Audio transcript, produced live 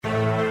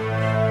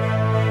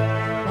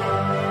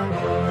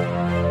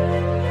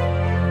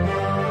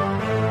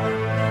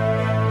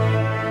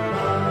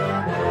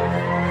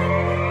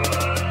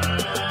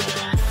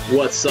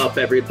What's up,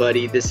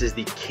 everybody? This is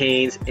the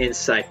Canes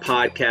Insight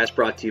Podcast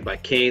brought to you by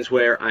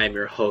Caneswear. I am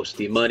your host,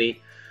 D-Money.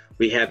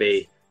 We have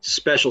a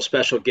special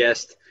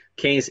guest,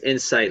 Canes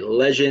Insight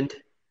legend,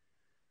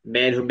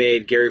 man who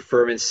made Gary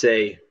Furman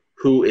say,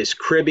 "Who is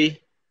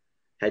Cribby?"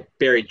 Had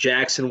Barry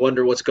Jackson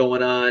wonder what's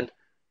going on.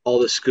 All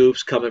the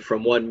scoops coming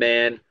from one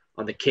man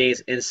on the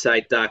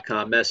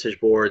CanesInsight.com message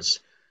boards.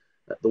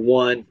 The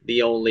one,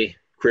 the only,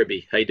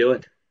 Cribby. How you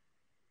doing?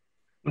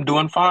 I'm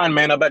doing fine,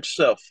 man. How about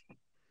yourself?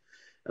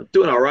 I'm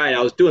doing all right.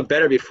 I was doing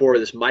better before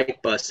this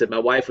mic busted. My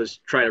wife was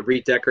trying to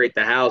redecorate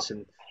the house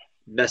and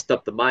messed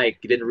up the mic.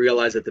 You didn't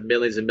realize that the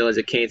millions and millions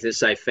of Canes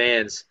Insight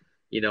fans,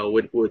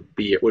 would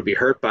be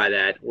hurt by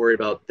that. Worried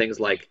about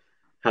things like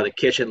how the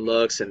kitchen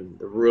looks and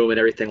the room and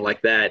everything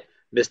like that.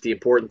 Missed the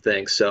important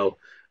things. So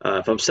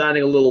if I'm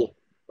sounding a little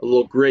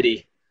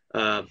gritty,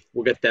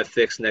 we'll get that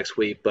fixed next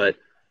week. But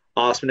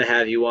awesome to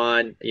have you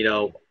on.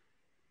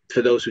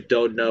 For those who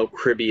don't know,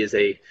 Cribby is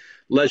a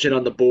legend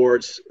on the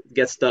boards,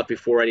 gets stuff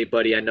before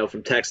anybody. I know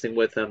from texting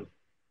with him.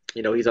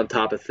 He's on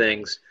top of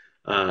things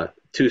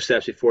 2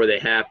 steps before they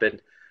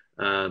happen.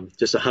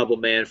 Just a humble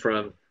man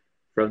from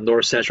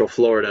North Central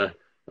Florida,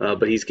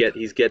 but he's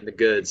getting the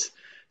goods.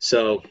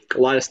 So a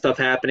lot of stuff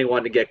happening.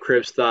 Wanted to get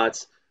Crib's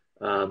thoughts.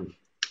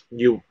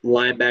 New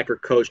linebacker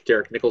coach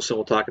Derek Nicholson.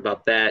 We'll talk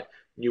about that.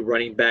 New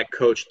running back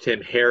coach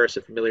Tim Harris,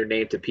 a familiar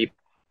name to people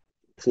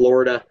in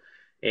Florida,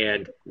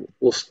 and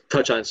we'll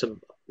touch on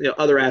some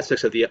other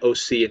aspects of the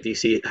OC and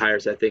DC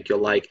hires I think you'll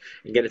like,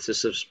 and get into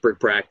some spring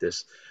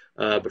practice.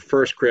 But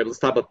first, Crib, let's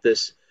talk about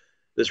this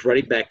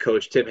running back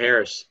coach, Tim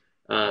Harris.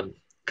 Kind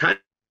of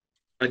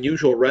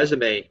unusual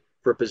resume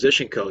for a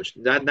position coach.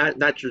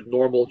 Not your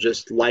normal,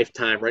 just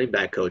lifetime running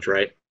back coach,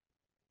 right?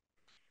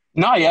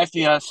 No, he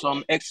actually has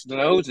some X's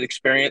and O's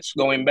experience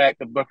going back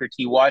to Booker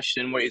T.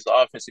 Washington, where he's the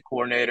offensive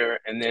coordinator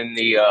and then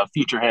the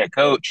future head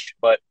coach.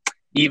 But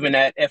even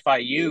at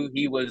FIU,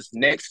 he was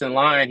next in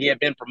line. He had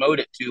been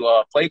promoted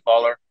to play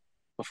caller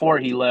before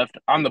he left.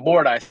 On the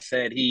board, I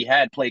said he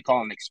had play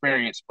calling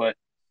experience, but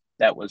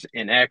that was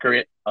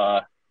inaccurate.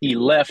 He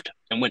left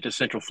and went to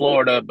Central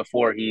Florida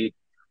before he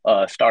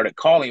started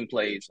calling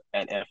plays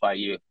at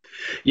FIU.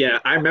 Yeah,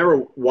 I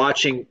remember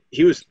watching.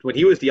 When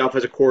he was the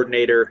offensive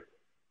coordinator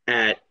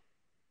at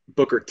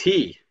Booker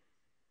T.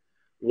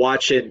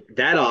 Watching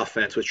that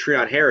offense with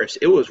Treon Harris,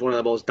 it was one of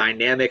the most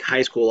dynamic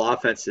high school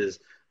offenses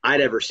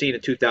I'd ever seen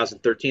in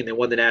 2013. They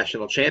won the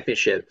national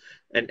championship,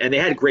 and they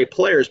had great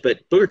players,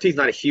 but Booker T's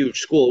not a huge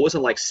school. It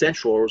wasn't like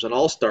Central, it was an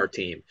all-star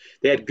team.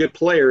 They had good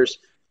players,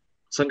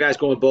 some guys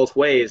going both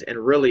ways, and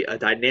really a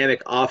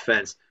dynamic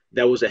offense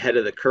that was ahead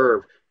of the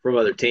curve from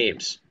other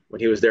teams when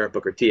he was there at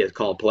Booker T as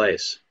calling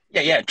plays.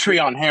 Yeah,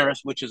 Treon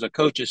Harris, which is a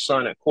coach's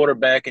son at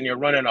quarterback, and you're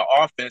running an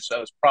offense that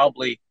was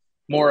probably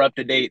more up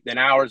to date than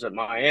ours at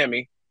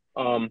Miami.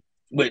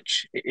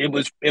 Which it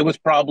was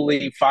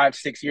probably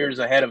 5-6 years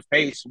ahead of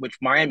pace, which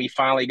Miami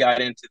finally got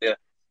into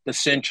the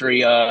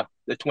century, the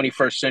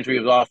 21st century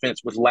of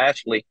offense with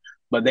Lashley,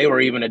 but they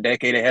were even a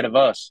decade ahead of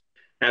us.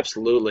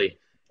 Absolutely.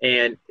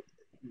 And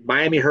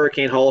Miami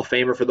Hurricane Hall of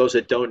Famer, for those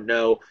that don't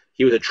know,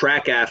 he was a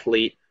track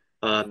athlete,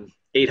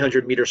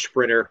 800-meter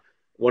sprinter,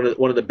 one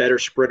of the better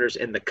sprinters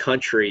in the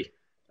country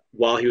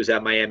while he was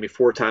at Miami,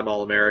 4-time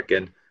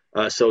All-American.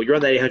 So you're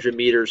on that 800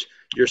 meters.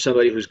 You're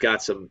somebody who's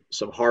got some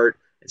heart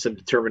and some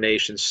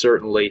determination,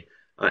 certainly.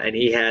 And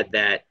he had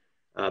that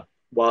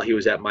while he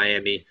was at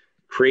Miami.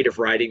 Creative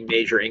writing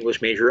major,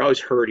 English major. I always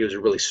heard he was a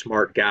really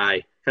smart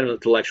guy, kind of an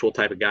intellectual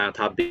type of guy on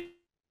top of being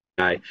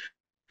a guy.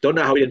 Don't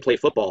know how he didn't play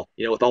football,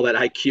 with all that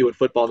IQ and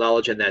football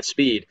knowledge and that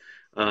speed,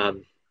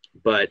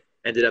 but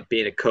ended up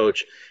being a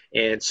coach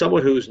and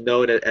someone who's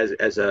known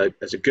as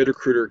a good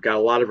recruiter, got a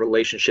lot of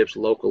relationships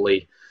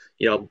locally.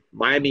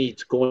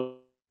 Miami's going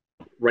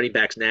running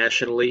backs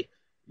nationally.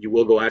 You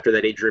will go after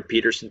that Adrian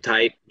Peterson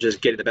type,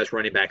 just getting the best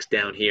running backs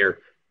down here.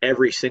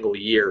 Every single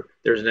year,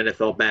 there's an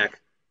NFL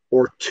back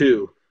or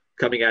two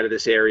coming out of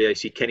this area. You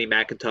see Kenny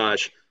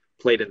McIntosh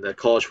played in the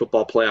college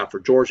football playoff for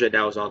Georgia,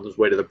 now is on his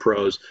way to the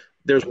pros.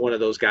 There's one of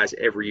those guys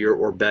every year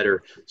or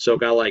better. So a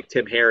guy like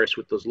Tim Harris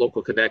with those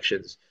local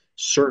connections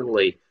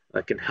certainly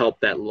can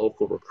help that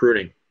local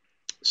recruiting.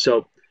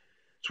 So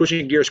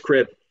switching gears,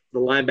 Crib, the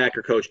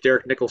linebacker coach,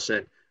 Derek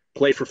Nicholson,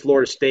 played for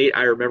Florida State.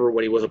 I remember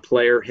when he was a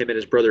player, him and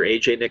his brother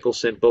A.J.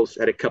 Nicholson both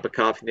had a cup of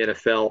coffee in the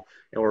NFL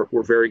and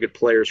were very good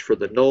players for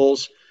the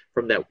Noles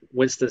from that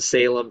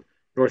Winston-Salem,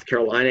 North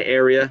Carolina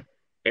area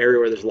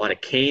where there's a lot of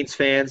Canes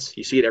fans.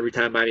 You see it every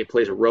time Miami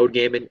plays a road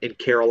game in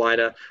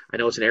Carolina. I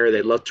know it's an area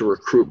they'd love to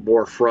recruit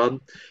more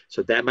from.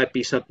 So that might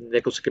be something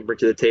Nicholson can bring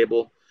to the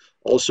table.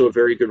 Also a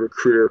very good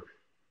recruiter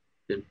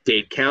in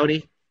Dade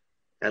County.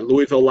 At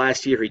Louisville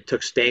last year, he took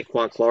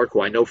Stanquan Clark,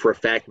 who I know for a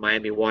fact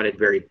Miami wanted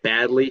very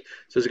badly.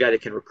 So he's a guy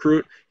that can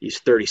recruit. He's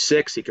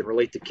 36. He can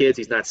relate to kids.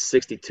 He's not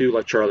 62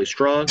 like Charlie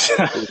Strong.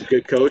 He's a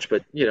good coach,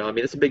 but,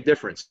 it's a big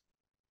difference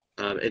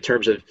in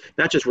terms of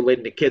not just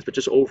relating to kids, but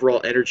just overall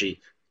energy.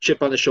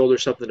 Chip on the shoulder,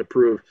 something to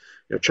prove.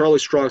 Charlie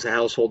Strong's a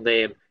household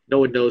name. No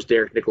one knows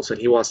Derek Nicholson.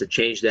 He wants to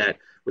change that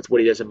with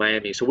what he does in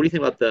Miami. So what do you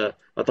think about the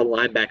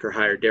linebacker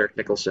hire, Derek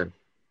Nicholson?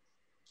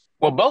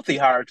 Well, both he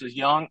hires is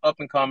young up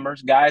and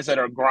comers, guys that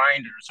are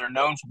grinders, are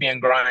known for being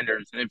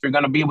grinders. And if you're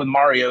going to be with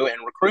Mario and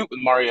recruit with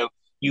Mario,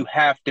 you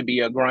have to be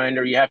a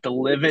grinder. You have to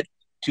live it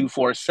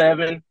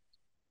 247,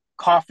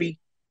 coffee,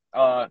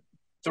 uh,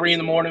 3 in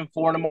the morning,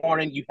 4 in the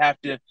morning. You have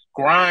to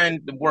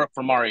grind the work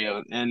for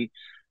Mario. And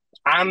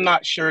I'm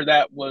not sure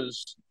that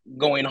was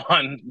going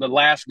on the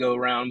last go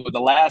round with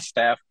the last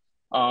staff,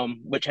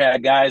 which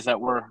had guys that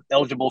were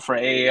eligible for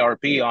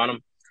AARP on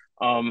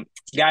them,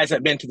 guys that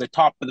have been to the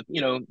top of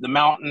the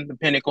mountain, the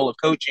pinnacle of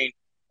coaching,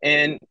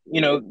 and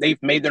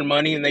they've made their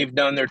money and they've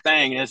done their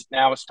thing. And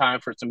now it's time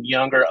for some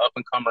younger, up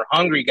and comer,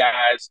 hungry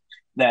guys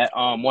that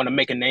want to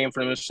make a name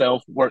for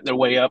themselves, work their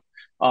way up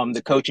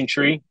the coaching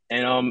tree,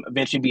 and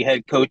eventually be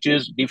head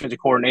coaches, defensive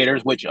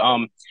coordinators, which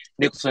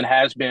Nicholson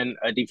has been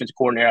a defensive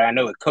coordinator. I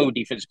know a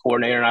co-defensive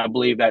coordinator, and I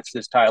believe that's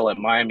his title at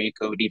Miami,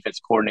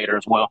 co-defensive coordinator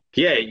as well.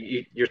 Yeah,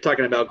 you're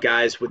talking about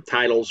guys with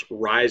titles,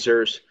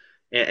 risers,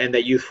 and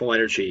that youthful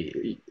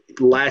energy.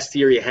 Last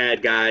year, you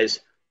had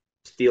guys,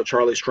 Steele,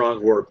 Charlie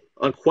Strong, who were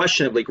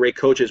unquestionably great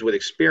coaches with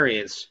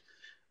experience,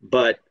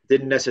 but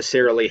didn't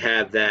necessarily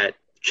have that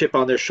chip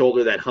on their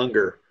shoulder, that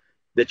hunger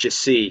that you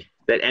see,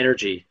 that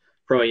energy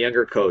from a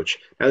younger coach.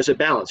 Now, there's a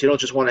balance. You don't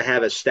just want to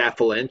have a staff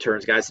full of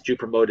interns, guys that you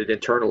promoted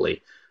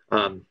internally.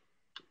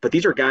 But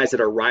these are guys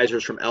that are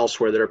risers from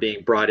elsewhere that are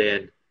being brought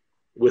in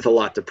with a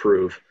lot to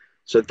prove.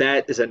 So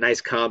that is a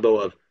nice combo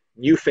of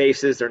new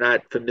faces. They're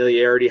not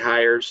familiarity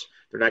hires.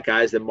 They're not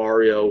guys that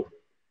Mario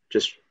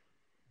just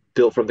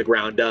built from the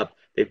ground up.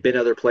 They've been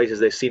other places.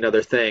 They've seen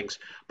other things,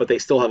 but they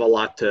still have a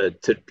lot to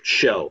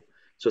show.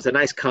 So it's a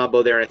nice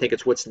combo there, and I think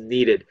it's what's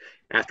needed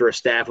after a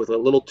staff with a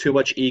little too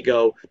much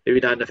ego, maybe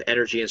not enough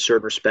energy in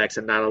certain respects,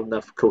 and not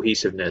enough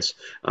cohesiveness.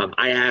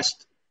 I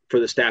asked for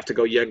the staff to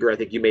go younger. I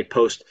think you made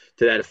post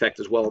to that effect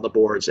as well on the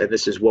boards, and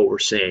this is what we're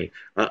seeing,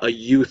 a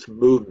youth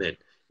movement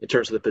in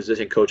terms of the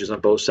position coaches on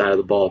both sides of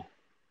the ball.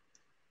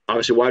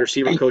 Obviously, wide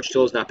receiver coach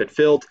still has not been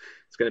filled.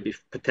 It's going to be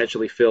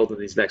potentially filled in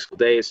these next couple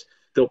days.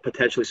 Still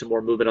potentially some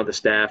more movement on the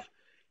staff.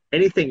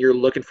 Anything you're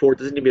looking for,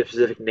 doesn't need to be a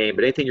specific name,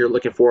 but anything you're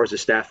looking for as the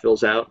staff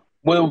fills out?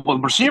 Well,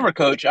 with receiver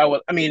coach,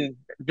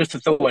 just to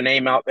throw a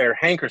name out there,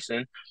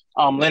 Hankerson,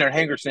 Leonard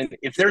Hankerson.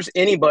 If there's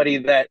anybody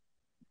that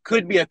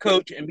could be a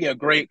coach and be a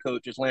great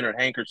coach, is Leonard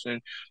Hankerson.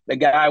 The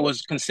guy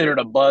was considered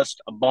a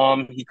bust, a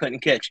bum. He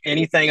couldn't catch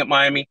anything at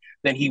Miami.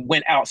 Then he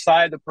went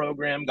outside the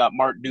program, got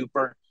Mark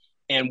Duper,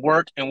 and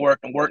worked and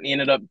worked and worked. And he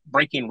ended up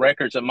breaking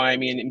records at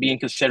Miami and being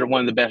considered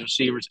one of the best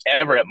receivers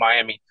ever at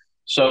Miami.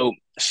 So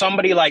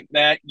somebody like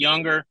that,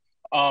 younger,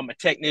 a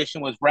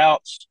technician with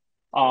routes,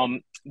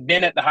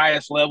 been at the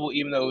highest level,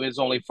 even though it was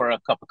only for a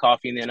cup of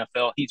coffee in the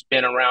NFL. He's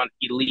been around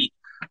elite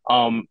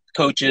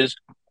coaches.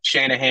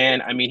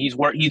 Shanahan. I mean,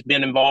 he's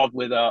been involved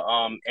with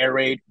air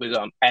raid with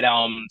at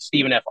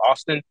Stephen F.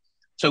 Austin.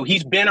 So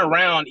he's been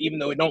around, even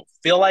though it don't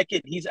feel like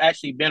it. He's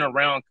actually been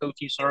around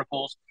coaching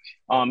circles.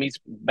 He's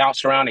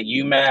bounced around at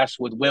UMass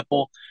with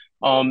Whipple.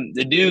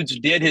 The dudes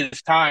did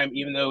his time,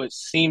 even though it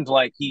seems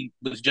like he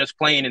was just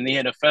playing in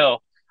the NFL.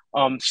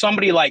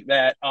 Somebody like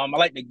that. I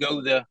like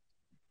to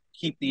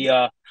keep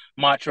the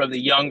mantra of the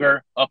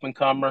younger, up and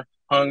comer,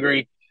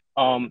 hungry.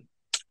 And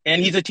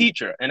he's a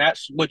teacher, and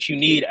that's what you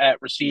need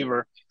at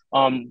receiver.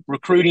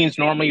 Recruiting is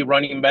normally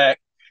running back,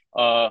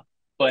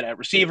 but at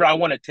receiver, I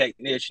want a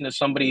technician, as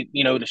somebody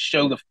to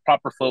show the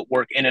proper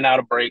footwork in and out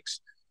of breaks,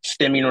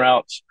 stemming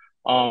routes,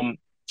 all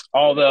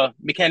the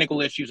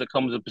mechanical issues that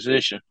come with the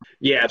position.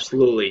 Yeah,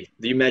 absolutely.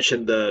 You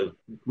mentioned the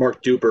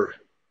Mark Duper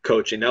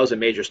coaching. That was a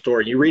major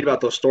story. You read about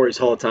those stories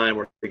all the time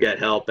where they get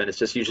help, and it's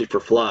just usually for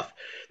fluff.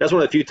 That's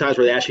one of the few times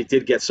where they actually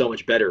did get so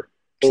much better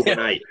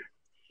overnight.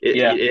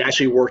 It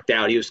actually worked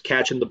out. He was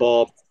catching the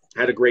ball,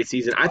 had a great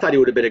season. I thought he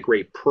would have been a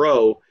great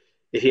pro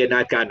if he had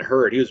not gotten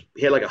hurt. He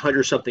had like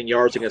 100-something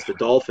yards against the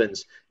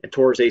Dolphins and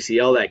tore his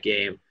ACL that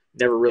game.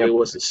 Never really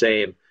was the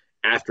same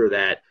after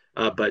that.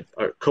 But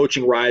a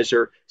coaching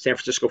riser, San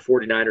Francisco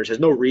 49ers, has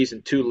no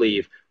reason to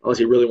leave unless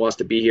he really wants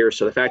to be here.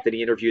 So the fact that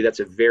he interviewed, that's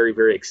a very,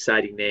 very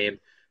exciting name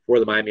for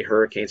the Miami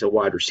Hurricanes, a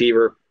wide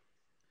receiver.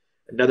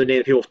 Another name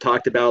that people have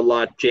talked about a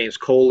lot, James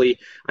Coley.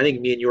 I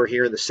think me and you are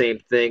hearing the same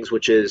things,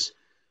 which is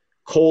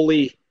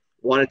Coley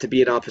wanted to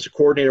be an offensive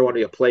coordinator, wanted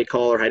to be a play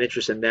caller, had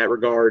interest in that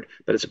regard,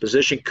 but as a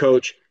position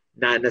coach,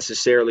 not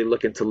necessarily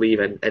looking to leave,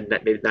 and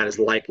maybe not as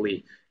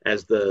likely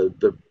as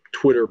the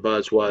Twitter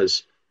buzz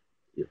was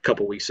a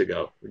couple weeks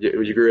ago. Would you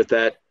agree with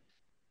that?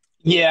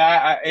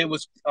 Yeah, it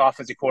was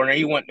offensive coordinator.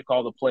 He wanted to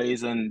call the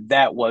plays, and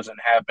that wasn't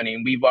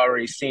happening. We've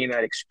already seen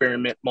that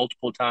experiment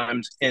multiple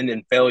times end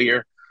in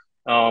failure.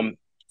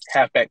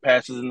 Halfback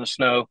passes in the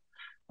snow.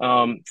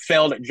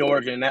 Failed at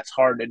Georgia, and that's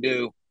hard to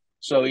do.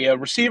 So, yeah,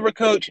 receiver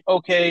coach,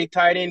 okay.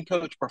 Tight end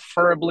coach,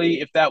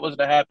 preferably, if that was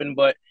to happen.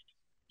 But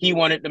he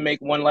wanted to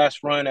make one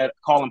last run at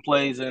calling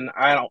plays, and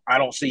I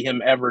don't see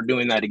him ever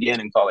doing that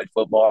again in college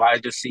football. I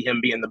just see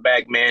him being the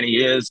bag man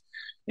he is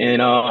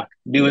and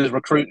do his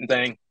recruiting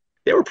thing.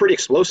 They were pretty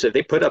explosive.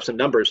 They put up some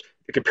numbers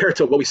compared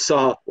to what we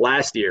saw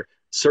last year,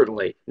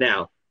 certainly.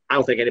 Now, I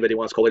don't think anybody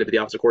wants Coley to be the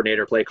offensive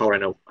coordinator, play caller. I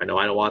know, I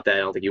don't want that. I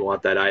don't think you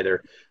want that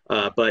either.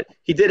 But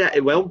he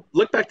did. Well,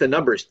 look back at the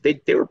numbers;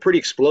 they were pretty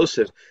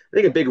explosive. I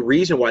think a big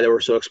reason why they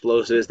were so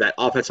explosive is that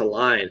offensive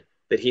line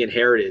that he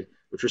inherited,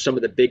 which were some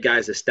of the big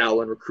guys that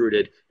Stoutland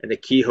recruited and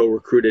that Kehoe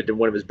recruited in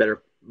one of his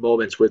better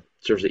moments with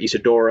sort of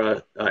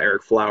Isadora,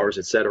 Eric Flowers,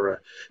 etc.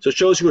 So it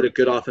shows you what a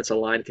good offensive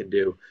line can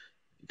do.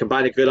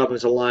 Combine a good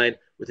offensive line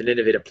with an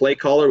innovative play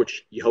caller,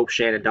 which you hope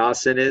Shannon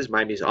Dawson is,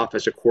 Miami's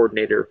offensive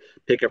coordinator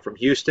pickup from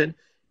Houston.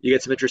 You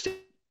get some interesting.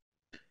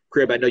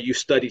 Crib, I know you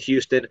studied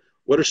Houston.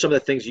 What are some of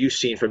the things you've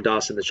seen from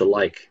Dawson that you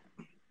like?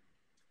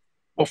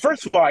 Well,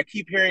 first of all, I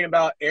keep hearing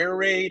about air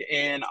raid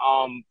and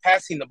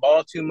passing the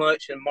ball too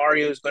much, and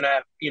Mario's going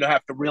to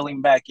have to reel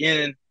him back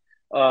in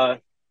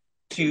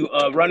to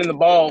running the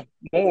ball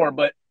more.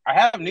 But I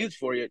have news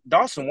for you.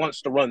 Dawson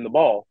wants to run the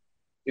ball.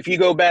 If you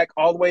go back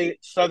all the way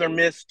Southern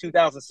Miss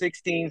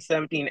 2016,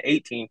 17,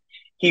 18,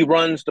 he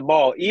runs the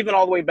ball. Even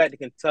all the way back to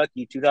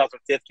Kentucky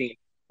 2015,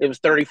 it was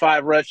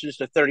 35 rushes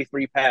to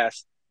 33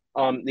 pass.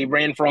 They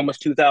ran for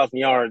almost 2,000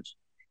 yards.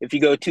 If you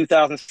go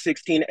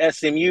 2016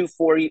 SMU,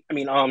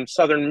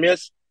 Southern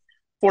Miss,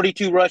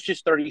 42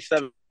 rushes,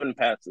 37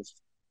 passes.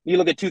 You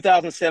look at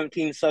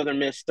 2017 Southern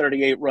Miss,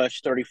 38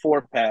 rush,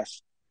 34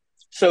 pass.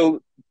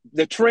 So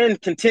the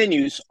trend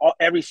continues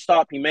every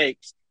stop he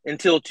makes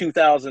until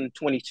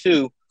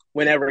 2022,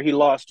 whenever he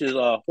lost his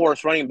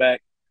Horace running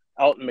back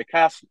out in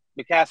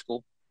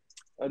McCaskill.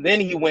 Then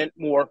he went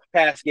more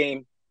pass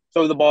game,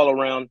 throw the ball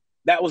around.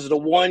 That was the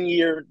 1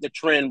 year the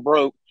trend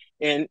broke.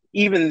 And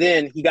even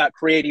then, he got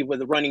creative with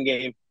the running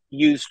game. He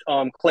used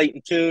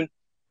Clayton Tune,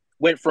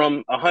 went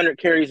from 100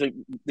 carries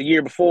the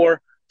year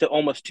before to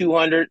almost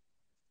 200.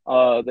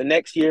 The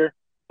next year,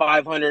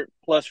 500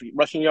 plus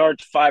rushing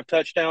yards, 5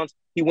 touchdowns.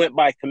 He went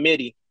by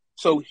committee.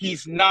 So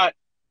he's not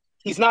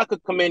going to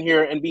come in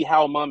here and be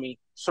Hal Mummy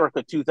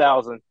circa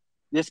 2000.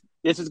 This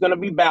is going to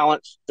be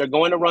balanced. They're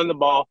going to run the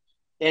ball.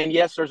 And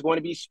yes, there's going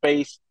to be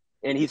space.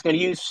 And he's going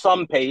to use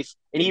some pace.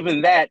 And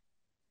even that,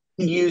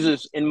 he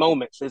uses in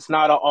moments. It's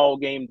not an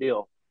all-game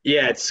deal.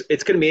 Yeah, it's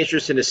going to be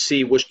interesting to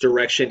see which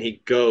direction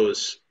he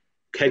goes.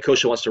 Head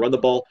coach wants to run the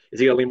ball. Is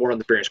he going to lean more on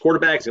the experienced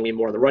quarterback? Is he going to lean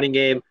more on the running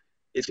game?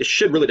 It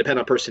should really depend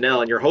on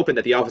personnel, and you're hoping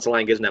that the offensive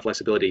line gives him that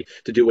flexibility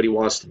to do what he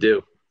wants to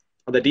do.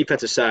 On the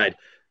defensive side,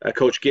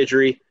 Coach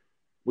Guidry,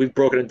 we've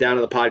broken him down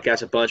on the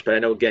podcast a bunch, but I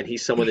know, again,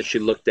 he's someone that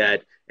you looked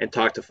at and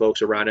talked to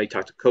folks around him. You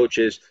talked to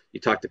coaches. You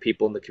talked to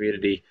people in the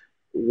community.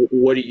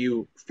 What are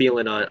you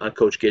feeling on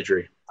Coach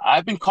Guidry?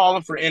 I've been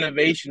calling for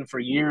innovation for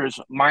years.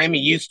 Miami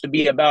used to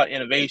be about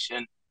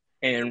innovation,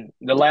 and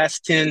the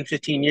last 10,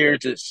 15 years,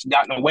 it's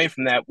gotten away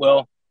from that.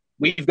 Well,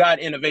 we've got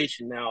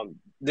innovation now.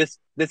 This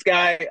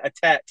guy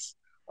attacks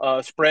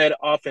spread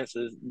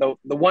offenses. The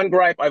one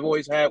gripe I've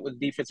always had with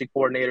defensive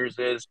coordinators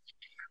is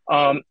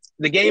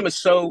the game is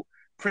so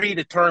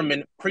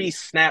predetermined,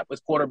 pre-snap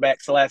with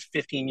quarterbacks the last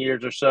 15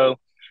 years or so,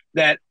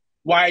 that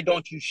why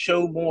don't you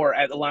show more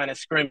at the line of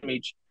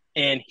scrimmage?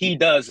 And he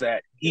does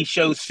that. He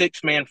shows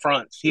 6-man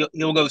fronts.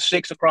 He'll go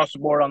 6 across the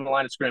board on the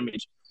line of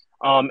scrimmage,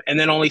 and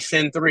then only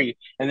send 3.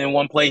 And then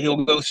one play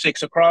he'll go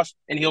 6 across,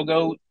 and he'll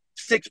go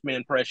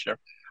 6-man pressure.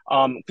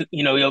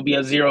 He'll be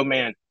a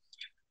 0-man.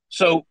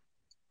 So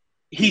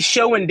he's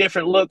showing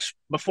different looks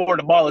before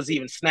the ball is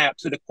even snapped.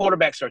 So the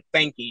quarterbacks are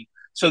thinking.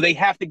 So they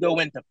have to go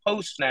into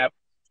post-snap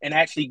and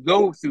actually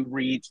go through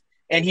reads.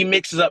 And he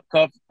mixes up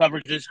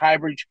coverages,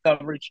 hybrid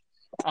coverage.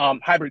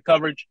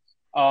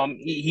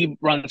 He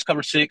runs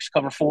cover 6,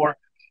 cover 4,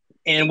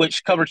 in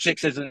which cover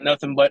 6 isn't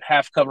nothing but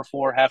half cover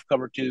 4, half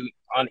cover 2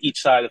 on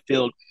each side of the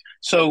field.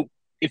 So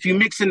if you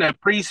mix in the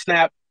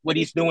pre-snap, what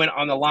he's doing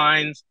on the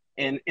lines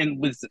and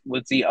with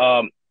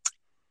the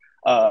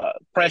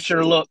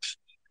pressure looks,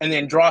 and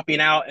then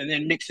dropping out, and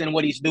then mix in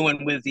what he's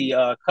doing with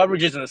the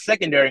coverages in the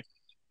secondary,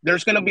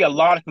 there's going to be a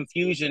lot of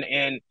confusion,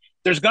 and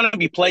there's going to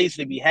be plays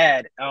to be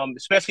had,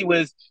 especially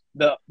with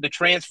the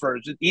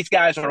transfers. These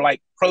guys are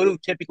like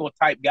prototypical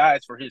type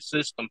guys for his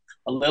system.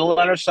 A little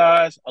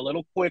undersized, a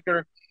little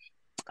quicker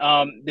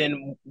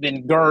than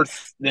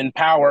girth, than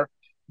power.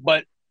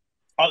 But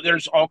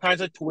there's all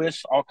kinds of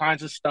twists, all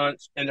kinds of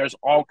stunts, and there's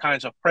all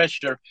kinds of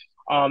pressure.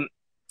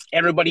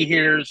 Everybody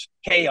hears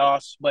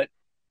chaos, but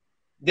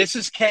this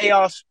is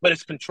chaos, but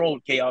it's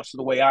controlled chaos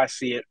the way I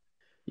see it.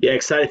 Yeah,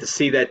 excited to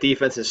see that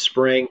defense in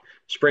spring.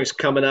 Spring's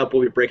coming up.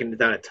 We'll be breaking it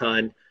down a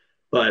ton.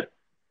 But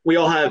we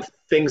all have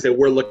things that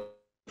we're looking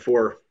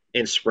for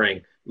in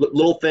spring.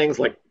 Little things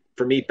like,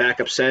 for me,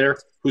 backup center.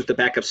 Who's the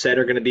backup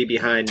center going to be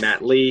behind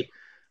Matt Lee?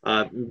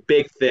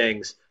 Big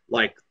things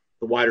like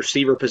the wide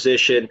receiver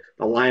position,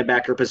 the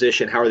linebacker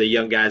position. How are the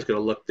young guys going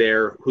to look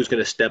there? Who's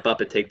going to step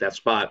up and take that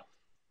spot?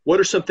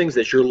 What are some things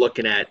that you're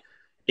looking at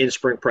in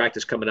spring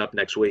practice coming up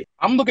next week?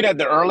 I'm looking at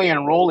the early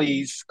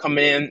enrollees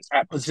coming in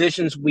at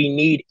positions we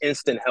need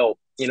instant help.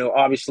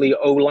 Obviously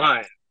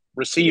O-line,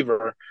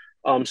 receiver.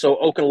 So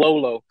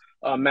Okunlolo,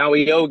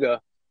 Maui Yoga,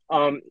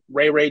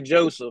 Ray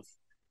Joseph,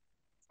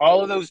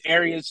 all of those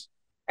areas.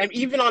 And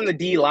even on the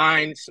D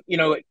lines,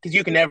 because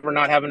you can never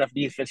not have enough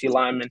defensive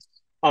linemen.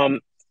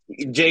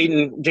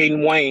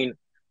 Jaden Wayne,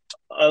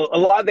 a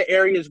lot of the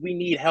areas we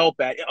need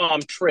help at.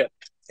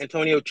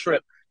 Antonio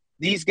Tripp.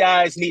 These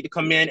guys need to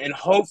come in and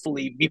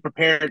hopefully be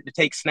prepared to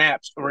take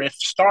snaps, or if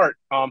start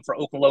for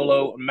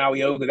Okololo or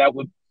Malioga.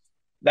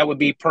 That would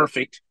be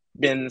perfect.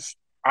 Ben's.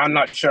 I'm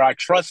not sure I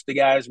trust the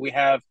guys we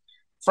have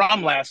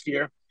from last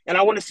year, and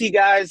I want to see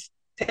guys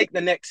take the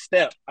next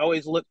step. I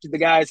always look to the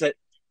guys that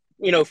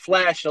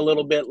flashed a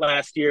little bit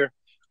last year,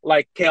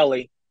 like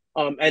Kelly,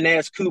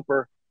 Inez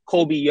Cooper,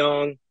 Colby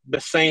Young,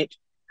 Basaint.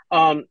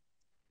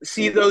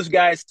 See those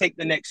guys take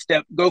the next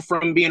step, go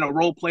from being a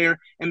role player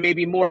and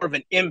maybe more of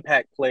an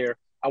impact player.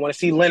 I want to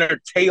see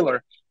Leonard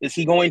Taylor. Is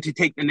he going to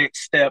take the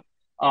next step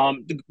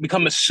to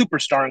become a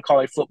superstar in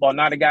college football,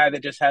 not a guy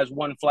that just has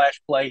one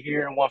flash play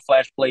here and one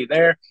flash play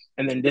there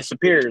and then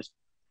disappears?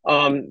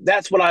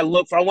 That's what I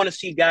look for. I want to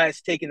see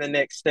guys taking the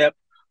next step.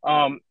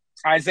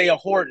 Isaiah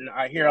Horton,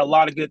 I hear a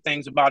lot of good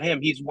things about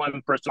him. He's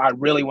one person I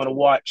really want to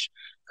watch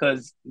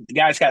because the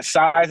guy's got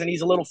size and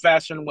he's a little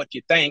faster than what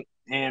you think.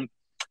 And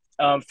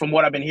from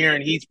what I've been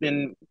hearing, he's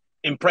been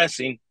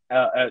impressing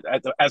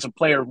as a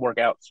player of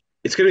workouts.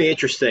 It's going to be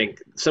interesting.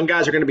 Some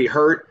guys are going to be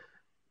hurt.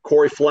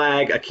 Corey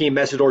Flagg, Akeem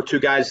Mesidor, two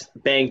guys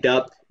banged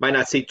up. Might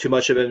not see too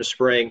much of him in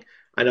spring.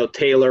 I know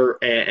Taylor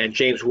and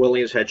James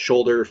Williams had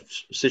shoulder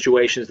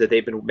situations that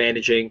they've been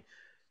managing.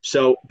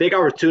 So big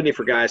opportunity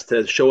for guys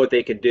to show what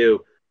they can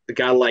do. A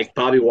guy like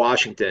Bobby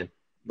Washington,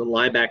 the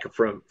linebacker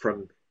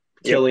from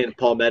Killian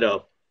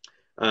Palmetto,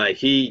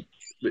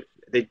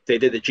 they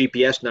did the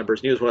GPS numbers,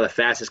 and he was one of the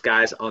fastest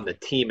guys on the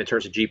team in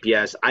terms of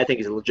GPS. I think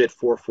he's a legit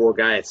 4.4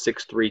 guy at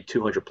 6'3",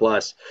 200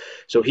 plus.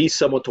 So he's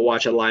someone to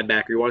watch at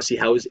linebacker. You want to see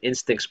how his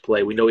instincts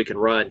play. We know he can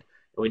run, and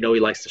we know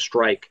he likes to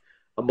strike.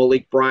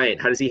 Malik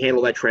Bryant, how does he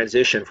handle that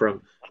transition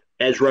from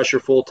edge rusher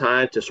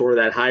full-time to sort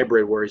of that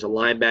hybrid where he's a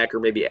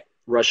linebacker, maybe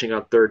rushing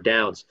on third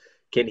downs?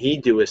 Can he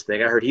do his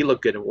thing? I heard he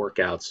looked good in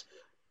workouts.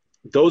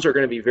 Those are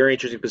going to be very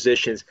interesting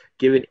positions,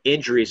 given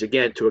injuries,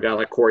 again, to a guy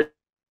like Corey,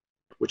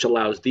 which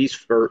allows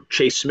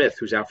Chase Smith,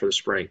 who's out for the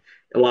spring.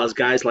 It allows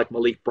guys like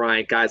Malik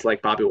Bryant, guys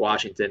like Bobby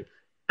Washington,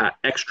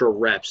 extra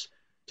reps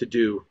to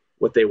do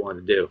what they want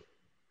to do.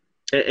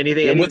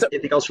 Anything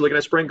else you're looking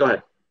at spring? Go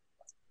ahead.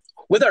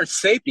 With our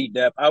safety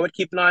depth, I would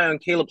keep an eye on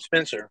Caleb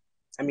Spencer.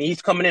 I mean,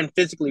 he's coming in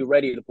physically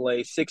ready to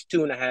play,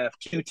 6'2.5",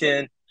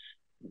 210.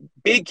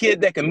 Big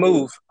kid that can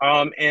move,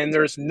 and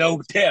there's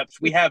no depth.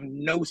 We have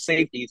no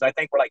safeties. I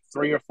think we're like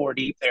 3 or 4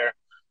 deep there.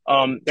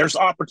 There's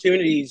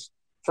opportunities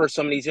for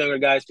some of these younger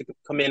guys to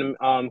come in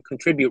and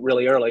contribute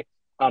really early.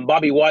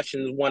 Bobby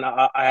Washington's one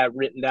I have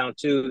written down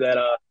too that,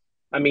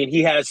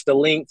 he has the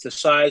length, the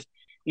size.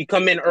 You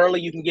come in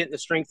early, you can get the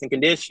strength and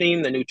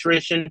conditioning, the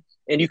nutrition,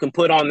 and you can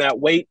put on that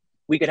weight.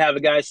 We could have a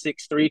guy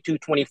 6'3",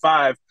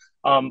 225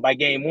 by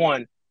game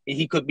one.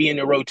 He could be in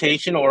the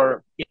rotation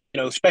or,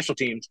 special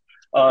teams.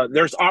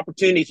 There's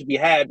opportunities to be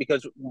had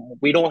because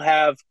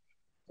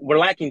we're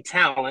lacking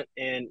talent,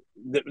 and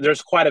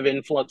there's quite an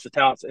influx of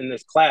talents in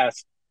this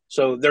class.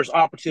 So there's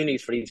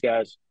opportunities for these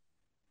guys.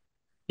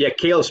 Yeah,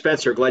 Caleb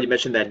Spencer, glad you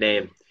mentioned that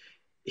name.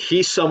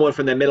 He's someone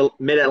from the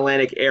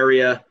mid-Atlantic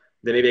area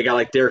that maybe a guy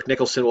like Derek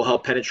Nicholson will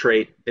help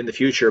penetrate in the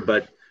future,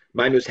 but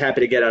mine was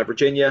happy to get out of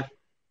Virginia,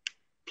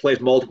 plays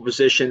multiple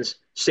positions,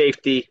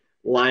 safety,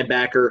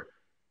 linebacker.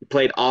 He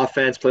played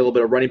offense, played a little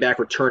bit of running back,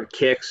 return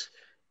kicks.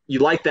 You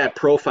like that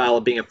profile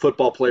of being a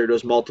football player who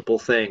does multiple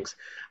things.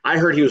 I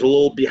heard he was a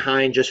little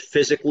behind just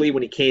physically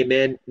when he came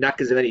in, not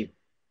because of any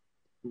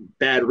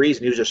bad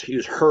reason. He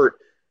was hurt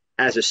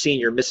as a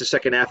senior, missed the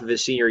second half of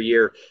his senior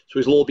year. So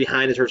he's a little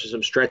behind in terms of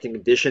some strength and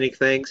conditioning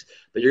things.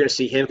 But you're going to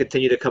see him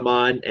continue to come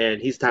on,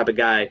 and he's the type of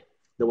guy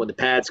that when the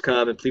pads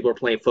come and people are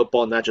playing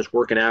football and not just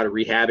working out or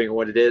rehabbing or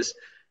what it is,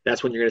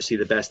 that's when you're going to see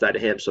the best out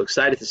of him. So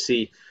excited to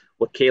see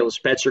what Caleb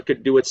Spencer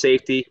could do at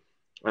safety.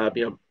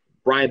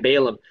 Brian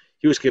Balaam,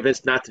 he was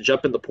convinced not to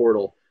jump in the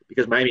portal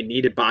because Miami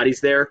needed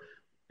bodies there.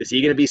 Is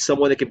he going to be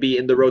someone that could be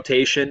in the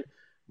rotation?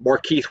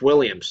 Markeith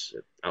Williams.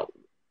 A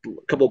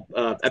couple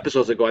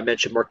episodes ago, I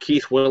mentioned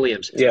Markeith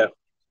Williams. Yeah.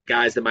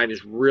 Guys that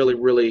Miami's really,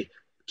 really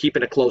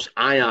keeping a close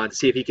eye on,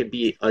 see if he can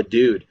be a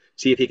dude,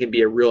 see if he can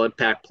be a real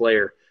impact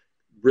player.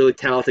 Really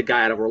talented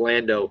guy out of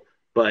Orlando,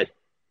 but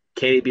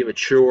can he be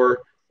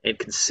mature and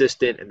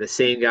consistent and the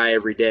same guy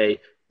every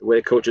day, the way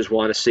the coaches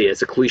want to see it?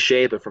 It's a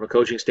cliche, but from a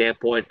coaching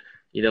standpoint,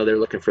 they're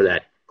looking for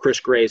that. Chris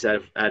Graves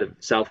out of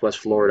Southwest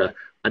Florida,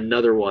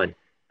 another one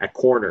at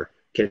corner.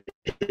 Can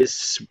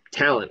his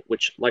talent,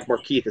 which like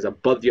Markeith is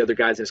above the other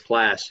guys in his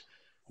class,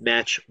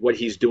 match what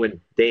he's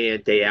doing day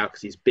in, day out?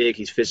 Because he's big,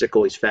 he's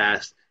physical, he's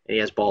fast, and he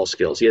has ball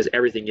skills. He has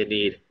everything you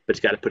need, but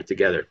he's got to put it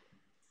together.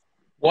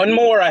 One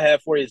more I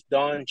have for you is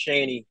Don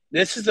Chaney.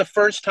 This is the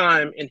first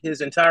time in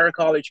his entire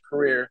college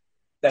career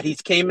that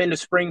he's came into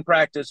spring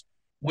practice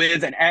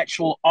with an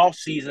actual off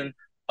season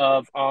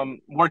of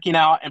working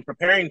out and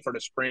preparing for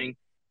the spring.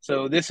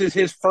 So this is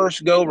his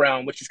first go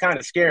round, which is kind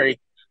of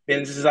scary.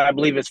 And this is, I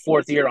believe, his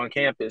 4th year on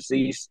campus.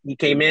 He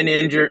came in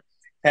injured,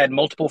 had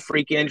multiple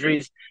freak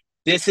injuries.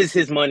 This is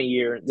his money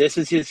year. This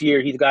is his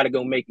year. He's got to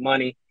go make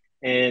money.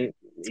 And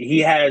he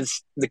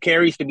has the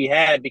carries to be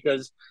had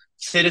because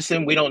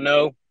Citizen, we don't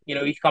know.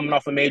 He's coming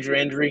off a major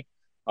injury.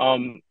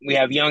 We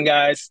have young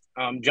guys.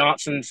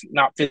 Johnson's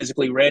not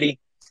physically ready.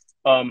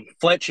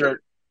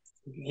 Fletcher,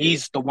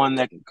 he's the one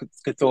that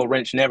could throw a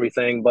wrench in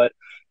everything. But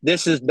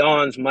this is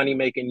Don's money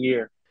making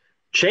year.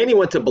 Cheney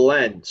went to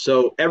Belen,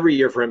 so every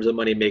year for him is a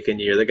money making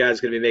year. The guy's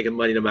going to be making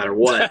money no matter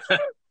what.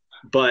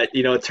 But,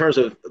 in terms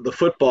of the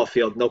football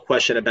field, no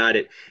question about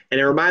it. And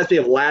it reminds me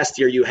of last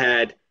year you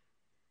had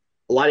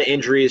a lot of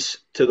injuries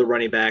to the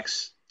running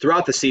backs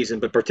throughout the season,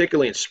 but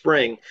particularly in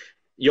spring.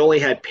 You only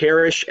had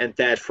Parrish and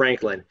Thad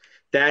Franklin.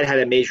 Thad had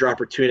a major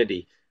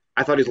opportunity.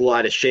 I thought he was a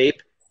lot of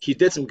shape. He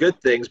did some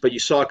good things, but you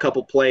saw a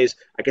couple plays.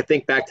 I could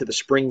think back to the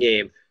spring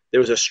game. There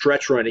was a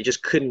stretch run. He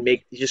just couldn't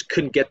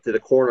get to the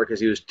corner because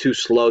he was too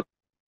slow,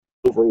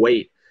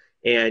 overweight.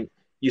 And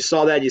you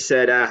saw that, you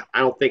said, I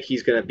don't think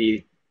he's going to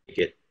be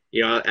it,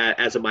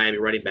 as a Miami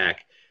running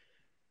back.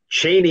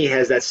 Cheney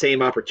has that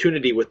same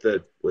opportunity with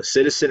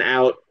Citizen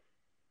out.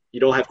 You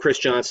don't have Chris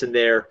Johnson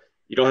there.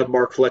 You don't have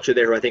Mark Fletcher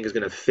there, who I think is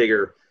going to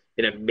figure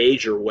in a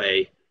major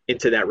way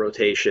into that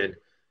rotation.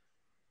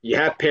 You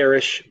have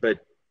Parrish,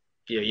 but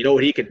you know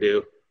what he can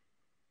do.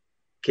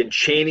 Can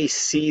Cheney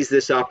seize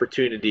this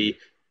opportunity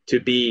to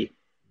be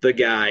the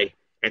guy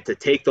and to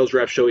take those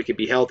reps, show he can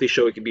be healthy,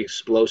 show he can be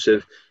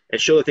explosive,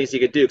 and show the things he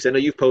could do? Because I know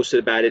you've posted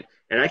about it,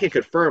 and I can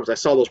confirm, because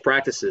I saw those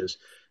practices.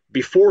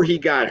 Before he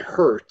got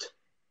hurt,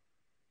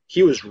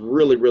 he was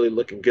really, really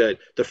looking good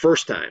the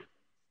first time.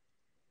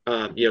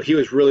 He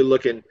was really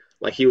looking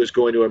like he was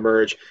going to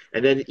emerge.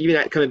 And then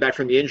even coming back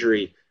from the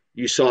injury,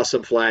 you saw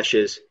some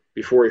flashes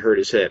before he hurt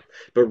his hip.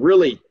 But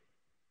really,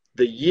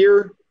 the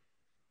year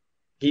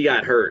he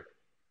got hurt,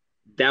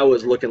 that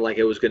was looking like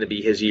it was going to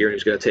be his year and he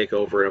was going to take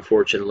over. And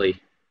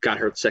unfortunately, got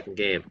hurt the second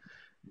game.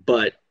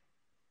 But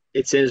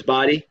it's in his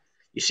body.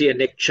 You see a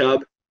Nick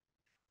Chubb,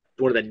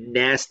 one of the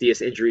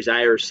nastiest injuries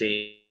I ever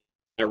seen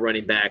at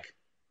running back,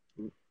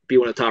 be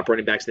one of the top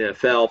running backs in the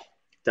NFL.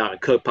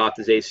 Dalvin Cook popped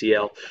his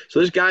ACL. So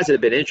there's guys that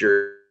have been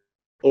injured,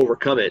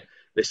 overcome it.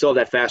 They still have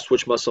that fast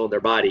twitch muscle in their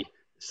body,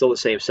 still the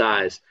same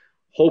size.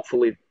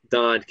 Hopefully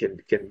Don can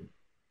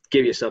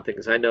give you something,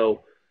 because I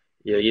know,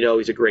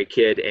 he's a great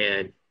kid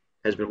and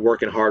has been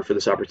working hard for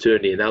this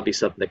opportunity, and that'll be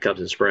something that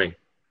comes in spring.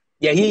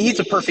 Yeah, he's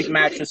a perfect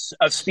match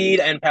of speed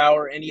and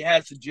power, and he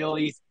has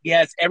agility. He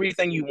has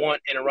everything you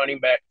want in a running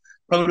back.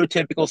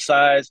 Prototypical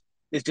size.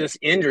 It's just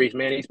injuries,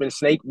 man. He's been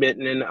snake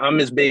bitten, and I'm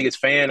his biggest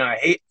fan. I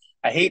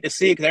hate to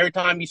see it, because every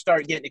time you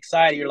start getting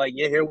excited, you're like,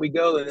 yeah, here we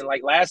go. And then,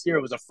 like last year,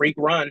 it was a freak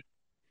run.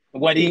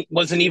 He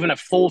wasn't even a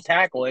full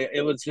tackle.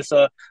 It was just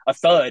a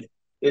thud.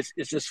 It's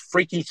just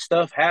freaky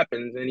stuff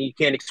happens, and you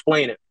can't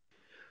explain it.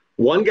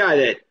 One guy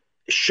that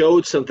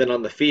showed something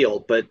on the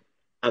field, but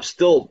I'm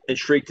still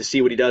intrigued to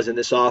see what he does in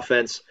this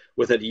offense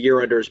with a year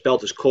under his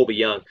belt, is Colby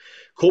Young.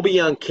 Colby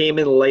Young came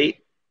in late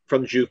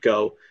from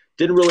JUCO,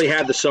 didn't really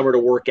have the summer to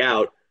work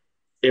out,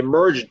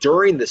 emerged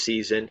during the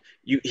season.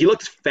 He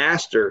looked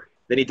faster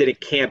than he did in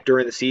camp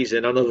during the season.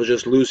 I don't know if it was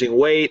just losing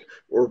weight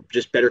or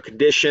just better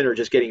condition or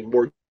just getting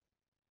more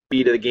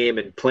speed of the game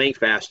and playing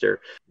faster.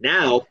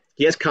 Now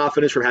he has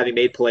confidence from having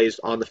made plays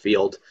on the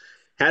field,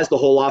 has the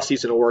whole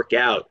offseason to work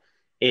out,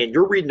 and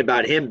you're reading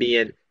about him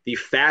being the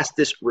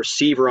fastest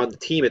receiver on the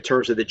team in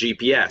terms of the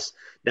GPS.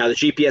 Now, the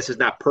GPS is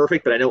not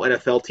perfect, but I know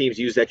NFL teams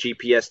use that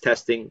GPS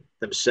testing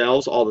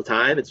themselves all the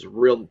time. It's a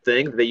real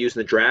thing that they use in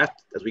the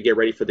draft as we get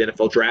ready for the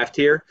NFL draft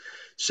here.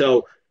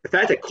 So the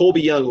fact that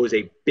Colby Young, who is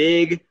a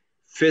big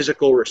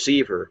physical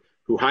receiver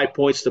who high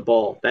points the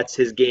ball, that's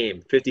his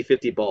game,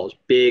 50-50 balls,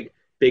 big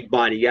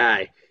body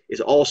guy,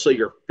 is also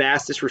your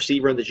fastest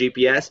receiver on the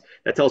GPS.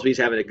 That tells me he's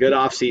having a good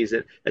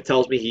offseason. That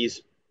tells me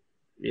he's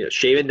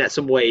shaving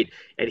some weight,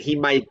 and he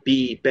might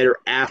be better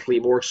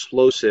athlete, more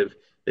explosive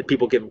than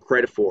people give him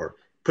credit for.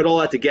 Put all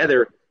that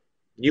together,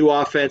 new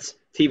offense,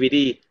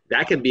 TVD,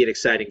 that can be an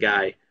exciting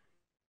guy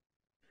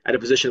at a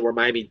position where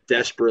Miami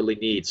desperately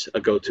needs a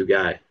go-to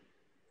guy.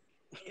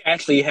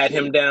 Actually had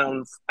him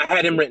down. I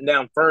had him written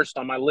down first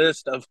on my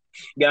list of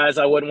guys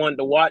I would want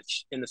to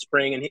watch in the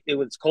spring, and it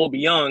was Colby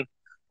Young.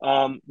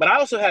 But I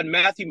also had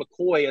Matthew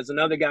McCoy as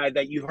another guy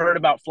that you heard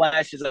about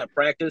flashes at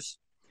practice,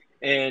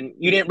 and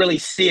you didn't really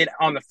see it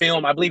on the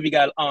film. I believe he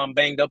got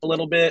banged up a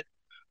little bit,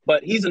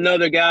 but he's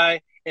another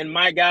guy. And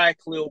my guy,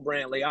 Khalil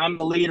Brantley. I'm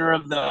the leader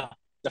of the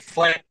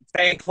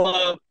fan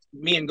club,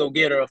 me and Go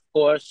Getter, of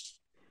course.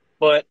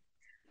 But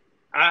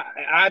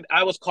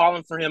I was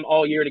calling for him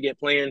all year to get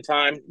playing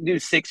time.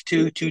 Dude, 6'2",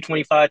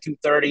 225,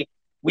 230.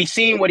 We've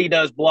seen what he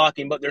does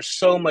blocking, but there's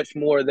so much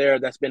more there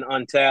that's been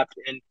untapped,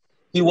 and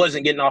he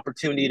wasn't getting an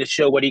opportunity to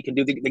show what he can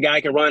do. The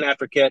guy can run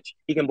after catch.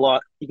 He can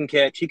block. He can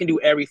catch. He can do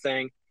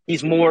everything.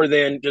 He's more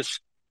than just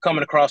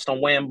coming across on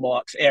wham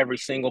blocks every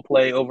single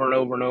play over and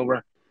over and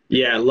over.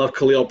 Yeah, I love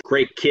Khalil.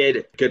 Great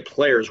kid, good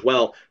player as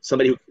well.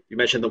 Somebody who, you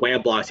mentioned the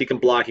wham blocks. He can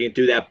block, he can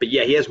do that. But,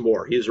 yeah, he has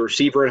more. He's a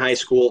receiver in high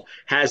school,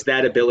 has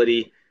that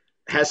ability,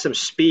 has some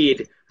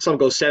speed. Some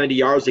goes 70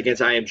 yards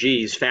against IMG.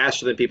 He's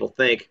faster than people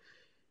think.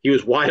 He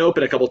was wide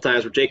open a couple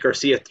times where Jake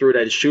Garcia threw it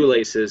at his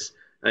shoelaces,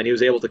 and he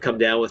was able to come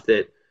down with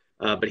it.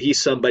 But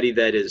he's somebody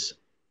that is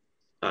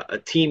a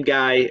team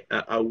guy,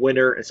 a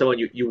winner, and someone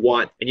you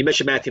want. And you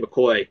mentioned Matthew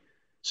McCoy.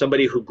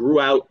 somebody who grew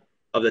out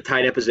of the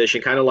tight end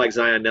position, kind of like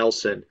Zion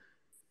Nelson.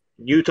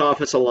 Utah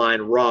offensive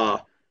line,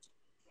 raw.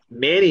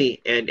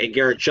 Manny and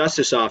Garrett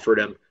Justice offered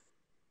him.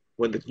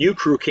 When the new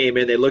crew came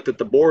in, they looked at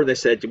the board and they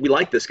said, we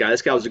like this guy.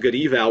 This guy was a good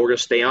eval. We're going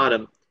to stay on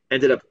him.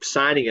 Ended up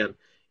signing him.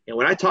 And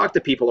when I talk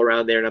to people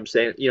around there and I'm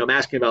saying, I'm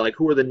asking about like,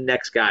 who are the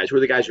next guys? Who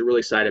are the guys you're really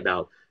excited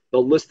about?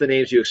 They'll list the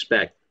names you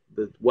expect.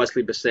 The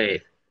Wesley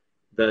Bissainthe,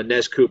 the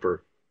Nez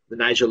Cooper, the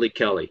Nigel Lee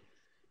Kelly.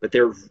 But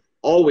they're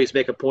always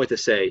make a point to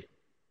say,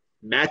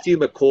 Matthew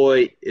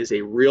McCoy is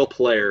a real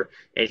player,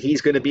 and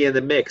he's going to be in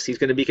the mix. He's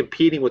going to be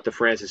competing with the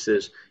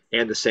Francises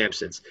and the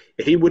Sampsons.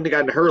 If he wouldn't have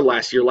gotten hurt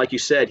last year, like you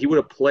said, he would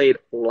have played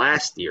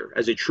last year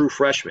as a true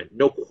freshman.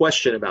 No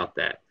question about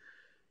that.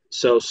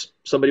 So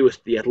somebody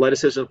with the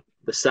athleticism,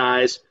 the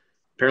size,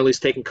 apparently he's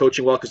taking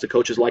coaching well because the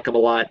coaches like him a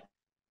lot.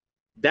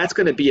 That's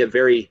going to be a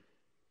very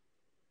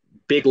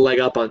big leg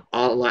up on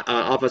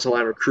offensive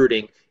line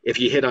recruiting if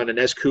you hit on an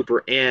S.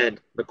 Cooper and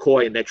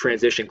McCoy in that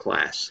transition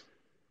class.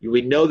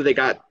 We know that they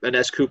got an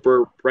S.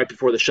 Cooper right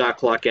before the shot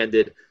clock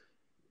ended,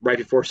 right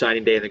before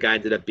signing day, and the guy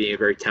ended up being a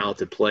very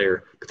talented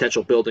player,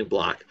 potential building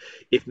block.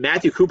 If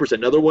Matthew Cooper's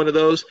another one of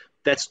those,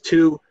 that's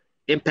two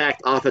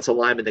impact offensive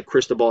linemen that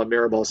Cristobal and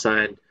Mirabal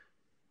signed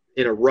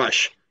in a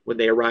rush when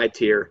they arrived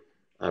here,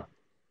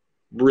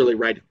 really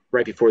right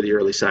before the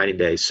early signing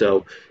day.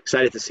 So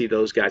excited to see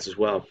those guys as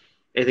well.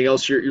 Anything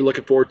else you're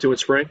looking forward to in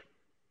spring?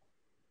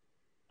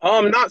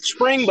 Not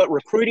spring, but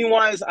recruiting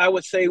wise, I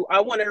would say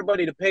I want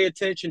everybody to pay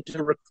attention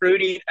to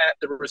recruiting at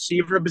the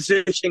receiver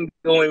position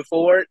going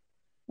forward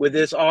with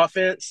this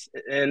offense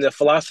and the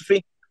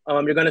philosophy.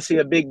 You're going to see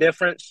a big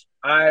difference.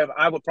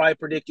 I would probably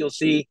predict you'll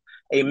see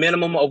a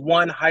minimum of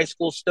one high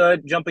school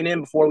stud jumping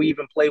in before we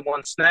even play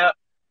one snap.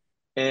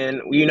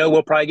 And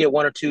we'll probably get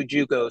one or two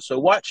JUCOs. So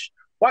watch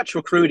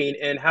recruiting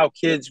and how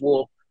kids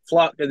will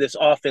flock to this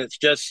offense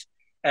just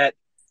at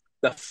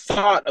the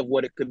thought of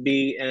what it could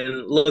be,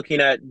 and looking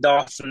at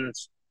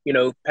Dawson's,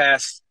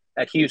 pass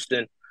at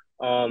Houston,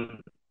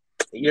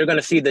 you're going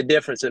to see the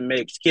difference it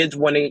makes. Kids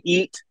want to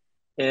eat,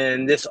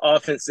 and this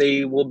offense,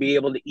 they will be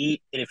able to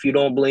eat. And if you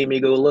don't believe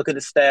me, go look at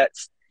the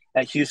stats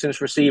at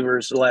Houston's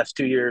receivers the last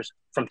 2 years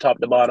from top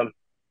to bottom.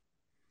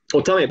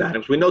 Well, tell me about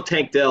him. We know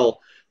Tank Dell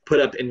put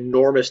up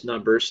enormous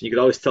numbers. You could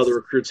always tell the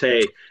recruits,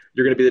 hey,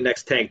 you're going to be the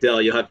next Tank Dell.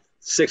 You'll have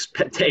six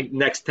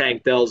next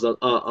Tank Dells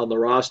on the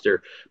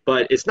roster.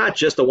 But it's not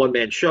just a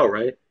one-man show,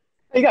 right?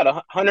 He got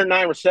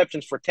 109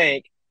 receptions for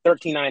Tank,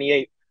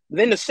 1398.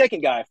 Then the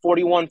second guy,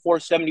 41,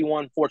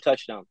 471, 4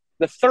 touchdowns.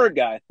 The third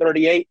guy,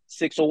 38,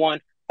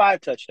 601,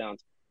 5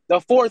 touchdowns.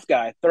 The fourth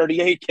guy,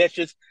 38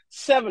 catches,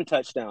 7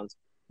 touchdowns.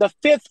 The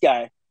fifth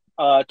guy,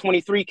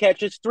 23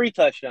 catches, 3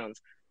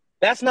 touchdowns.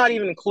 That's not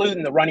even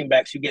including the running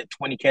backs who get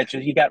 20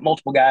 catches. You got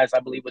multiple guys, I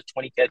believe, with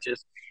 20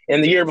 catches.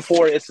 And the year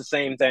before, it's the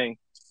same thing.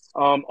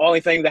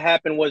 Only thing that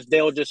happened was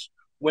Dale just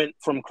went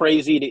from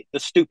crazy to the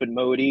stupid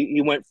mode.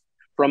 He went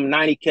from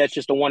 90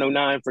 catches to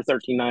 109 for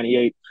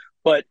 1398.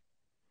 But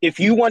if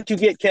you want to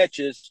get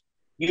catches,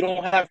 you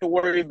don't have to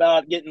worry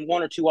about getting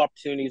 1 or 2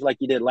 opportunities like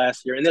you did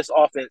last year. In this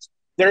offense,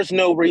 there's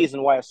no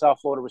reason why a South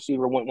Florida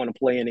receiver wouldn't want to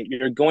play in it.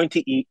 You're going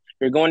to eat,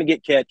 you're going to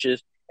get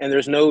catches, and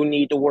there's no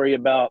need to worry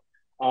about,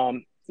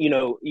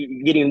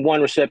 getting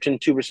 1 reception,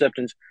 2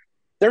 receptions.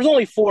 There's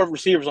only 4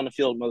 receivers on the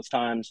field most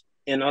times.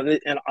 And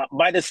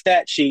by the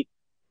stat sheet,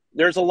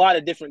 there's a lot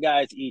of different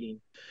guys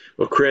eating.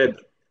 Well, Crib,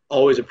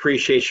 always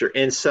appreciate your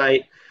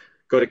insight.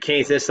 Go to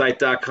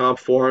CanesInsight.com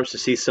forums to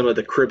see some of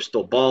the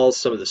crystal balls,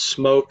 some of the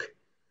smoke,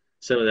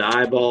 some of the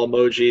eyeball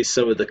emojis,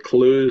 some of the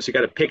clues. You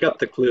got to pick up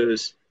the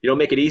clues. You don't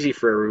make it easy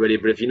for everybody,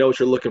 but if you know what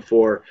you're looking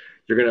for,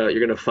 you're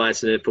gonna find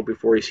some info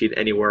before you see it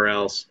anywhere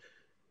else.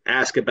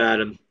 Ask about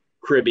him,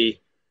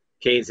 Cribby,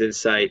 Canes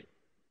Insight.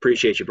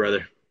 Appreciate you,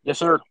 brother. Yes,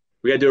 sir.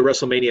 We got to do a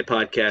WrestleMania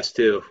podcast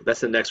too. That's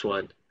the next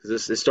one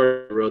because this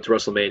started the road to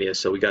WrestleMania,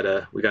 so we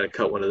gotta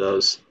cut one of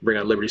those. Bring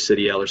on Liberty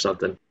City L or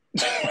something.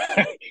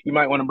 You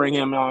might want to bring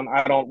him on.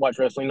 I don't watch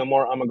wrestling no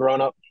more. I'm a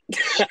grown up.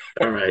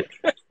 All right,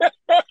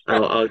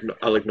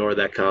 I'll ignore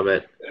that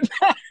comment.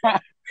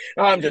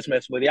 I'm just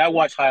messing with you. I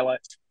watch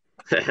highlights.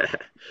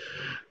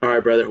 All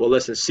right, brother. Well,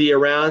 listen. See you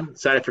around.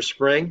 Excited for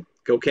spring.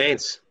 Go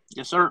Canes.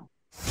 Yes, sir.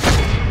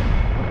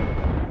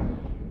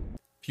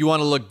 If you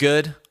want to look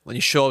good when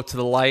you show up to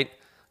the light,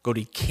 go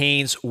to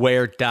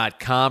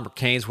caneswear.com or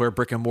Caneswear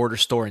brick and mortar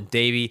store in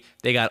Davie.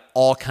 They got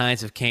all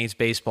kinds of Canes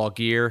baseball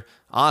gear.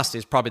 Honestly,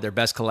 it's probably their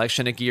best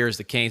collection of gear is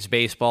the Canes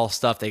baseball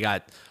stuff. They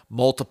got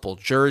multiple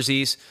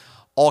jerseys,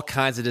 all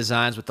kinds of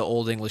designs with the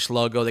Old English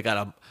logo. They got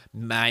a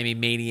Miami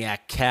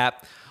Maniac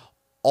cap,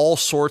 all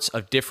sorts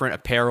of different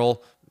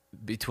apparel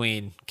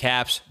between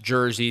caps,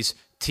 jerseys,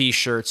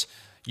 T-shirts,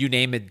 you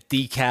name it,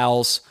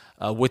 decals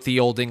with the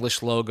Old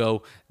English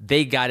logo.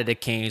 They got it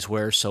at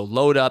Caneswear, so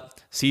load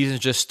up. Season's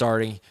just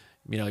starting.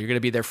 You're going to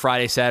be there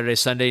Friday, Saturday,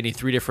 Sunday. You need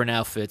 3 different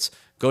outfits.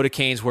 Go to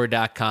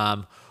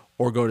caneswear.com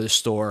or go to the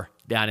store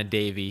down in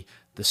Davie,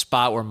 the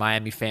spot where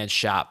Miami fans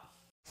shop.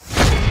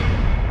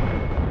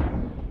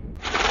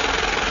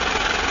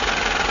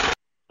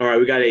 All right,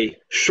 we got a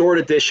short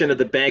edition of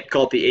the bank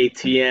called the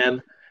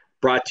ATM.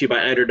 brought to you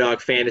by Underdog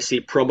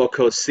Fantasy. Promo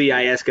code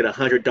CIS, get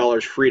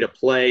 $100 free to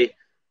play.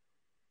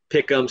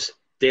 Pick'ems,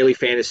 daily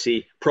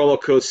fantasy,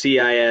 promo code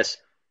CIS,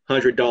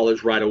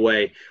 $100 right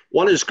away.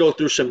 Want to just go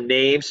through some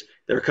names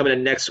that are coming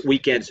in next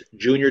weekend's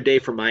Junior Day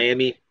for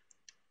Miami.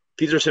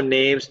 These are some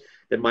names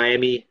that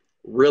Miami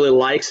really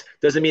likes.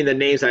 Doesn't mean the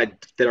names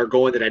that are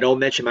going that I don't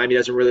mention Miami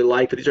doesn't really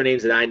like, but these are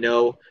names that I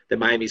know that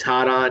Miami's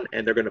hot on,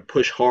 and they're going to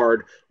push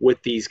hard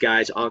with these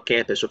guys on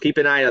campus. So keep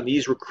an eye on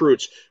these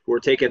recruits who are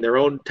taking their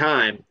own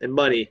time and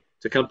money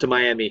to come to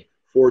Miami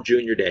for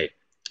Junior Day.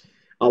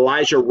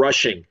 Elijah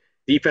Rushing,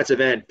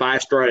 defensive end,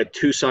 5-star out of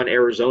Tucson,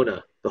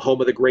 Arizona, the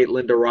home of the great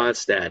Linda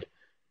Ronstadt.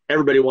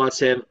 Everybody wants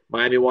him.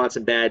 Miami wants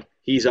him bad.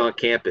 He's on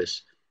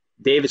campus.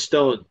 David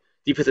Stone,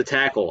 defensive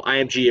tackle,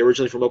 IMG,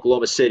 originally from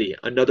Oklahoma City,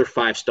 another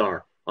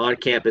 5-star on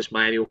campus.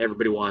 Miami,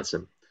 everybody wants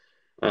him.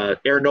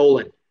 Aaron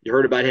Nolan, you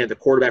heard about him, the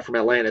quarterback from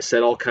Atlanta,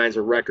 set all kinds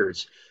of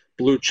records.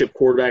 Blue chip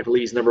quarterback,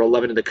 leads number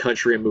 11 in the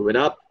country and moving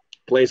up.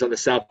 Plays on the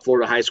South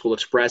Florida High School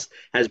Express,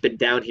 has been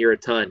down here a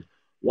ton.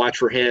 Watch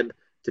for him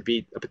to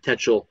be a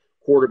potential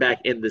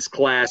quarterback in this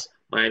class.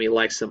 Miami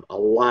likes him a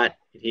lot,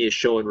 and he is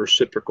showing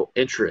reciprocal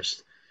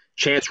interest.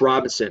 Chance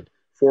Robinson,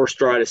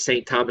 4-star out of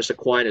St. Thomas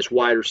Aquinas,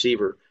 wide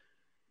receiver.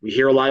 We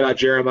hear a lot about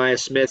Jeremiah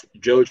Smith.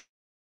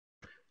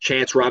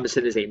 Chance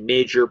Robinson is a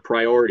major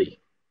priority,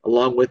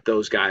 along with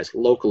those guys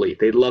locally.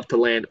 They'd love to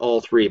land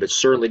all three, but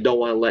certainly don't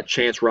want to let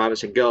Chance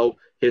Robinson go.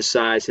 His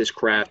size, his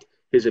craft,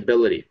 his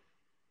ability.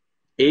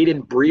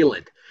 Aiden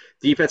Breland,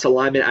 defensive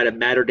lineman out of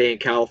Mater Dei in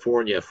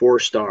California,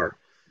 4-star.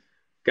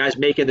 Guy's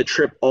making the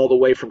trip all the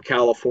way from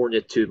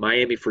California to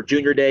Miami for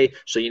Junior Day,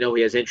 so you know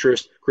he has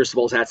interest.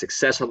 Cristobal's had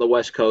success on the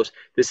West Coast.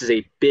 This is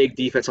a big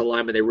defensive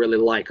lineman they really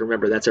like.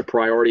 Remember, that's a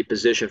priority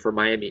position for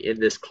Miami in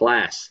this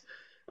class.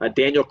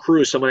 Daniel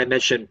Cruz, someone I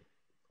mentioned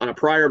on a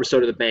prior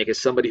episode of The Bank, is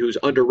somebody who's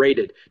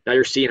underrated. Now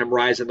you're seeing him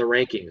rise in the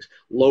rankings.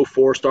 Low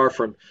 4-star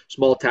from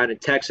small town in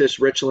Texas,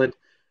 Richland.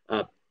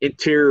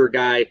 Interior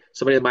guy,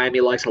 somebody that Miami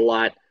likes a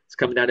lot. It's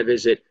coming down to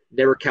visit.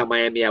 Never count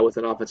Miami out with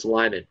an offensive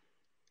lineman.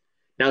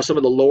 Now some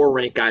of the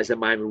lower-ranked guys that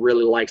Miami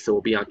really likes that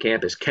will be on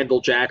campus. Kendall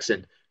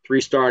Jackson,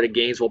 3-star out of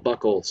Gainesville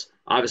Buckholz.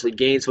 Obviously,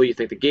 Gainesville, you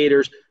think the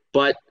Gators,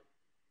 but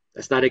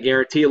that's not a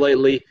guarantee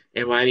lately,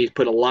 and Miami's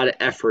put a lot of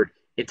effort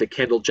into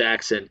Kendall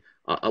Jackson,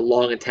 a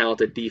long and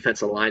talented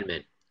defensive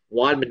lineman.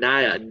 Juan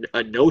Minaya,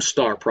 a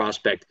no-star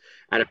prospect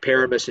out of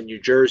Paramus in New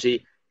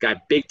Jersey,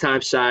 got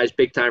big-time size,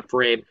 big-time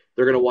frame.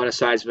 They're going to want to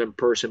size him in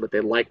person, but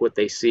they like what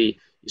they see.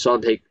 You saw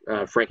him take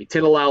Frankie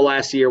Tinalau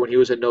last year when he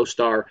was a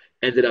no-star,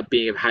 ended up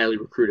being a highly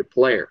recruited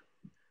player.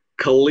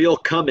 Khalil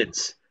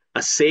Cummins,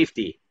 a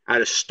safety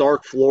out of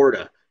Stark,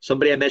 Florida.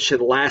 Somebody I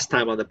mentioned last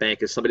time on The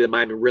Bank is somebody that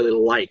Miami really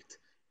liked.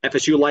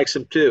 FSU likes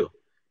him too.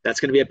 That's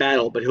going to be a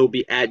battle, but he'll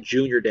be at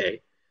Junior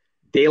Day.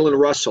 Dalen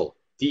Russell,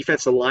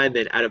 defensive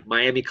lineman out of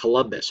Miami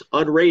Columbus.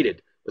 Unrated,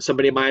 but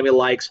somebody Miami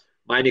likes.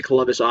 Miami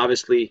Columbus,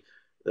 obviously,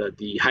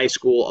 the high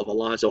school of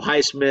Alonzo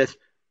Highsmith,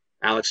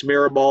 Alex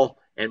Mirabal,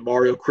 and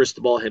Mario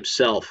Cristobal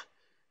himself.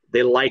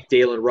 They like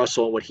Dalen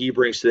Russell and what he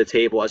brings to the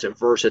table as a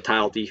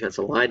versatile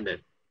defensive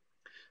lineman.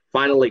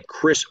 Finally,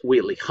 Chris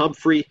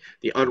Wheatley-Humphrey,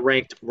 the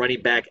unranked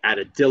running back out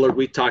of Dillard.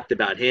 We talked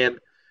about him,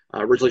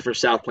 originally from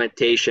South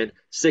Plantation.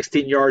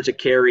 16 yards a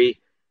carry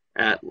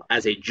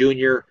as a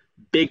junior.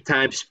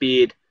 Big-time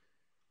speed.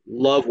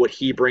 Love what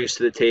he brings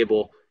to the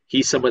table.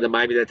 He's someone that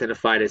Miami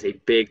identified as a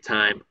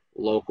big-time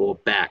local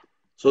back.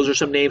 So those are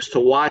some names to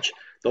watch.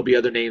 There'll be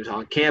other names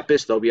on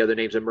campus. There'll be other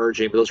names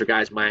emerging, but those are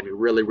guys Miami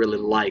really, really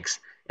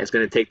likes and is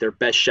going to take their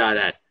best shot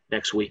at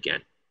next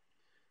weekend.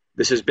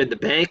 This has been The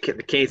Bank and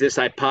the Canes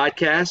Inside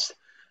Podcast.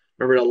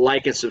 Remember to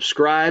like and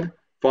subscribe.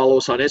 Follow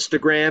us on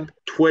Instagram,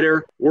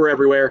 Twitter. We're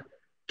everywhere.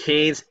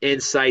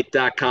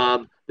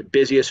 CanesInsight.com, the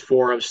busiest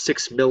forum,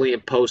 6 million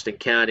posts and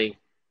counting.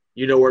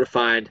 You know where to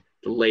find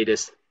the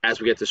latest as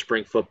we get to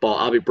spring football.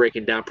 I'll be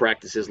breaking down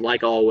practices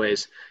like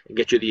always and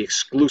get you the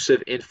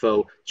exclusive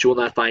info that you will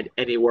not find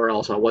anywhere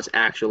else on what's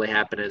actually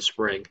happening in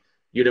spring.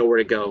 You know where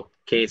to go,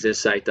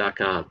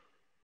 CanesInsight.com.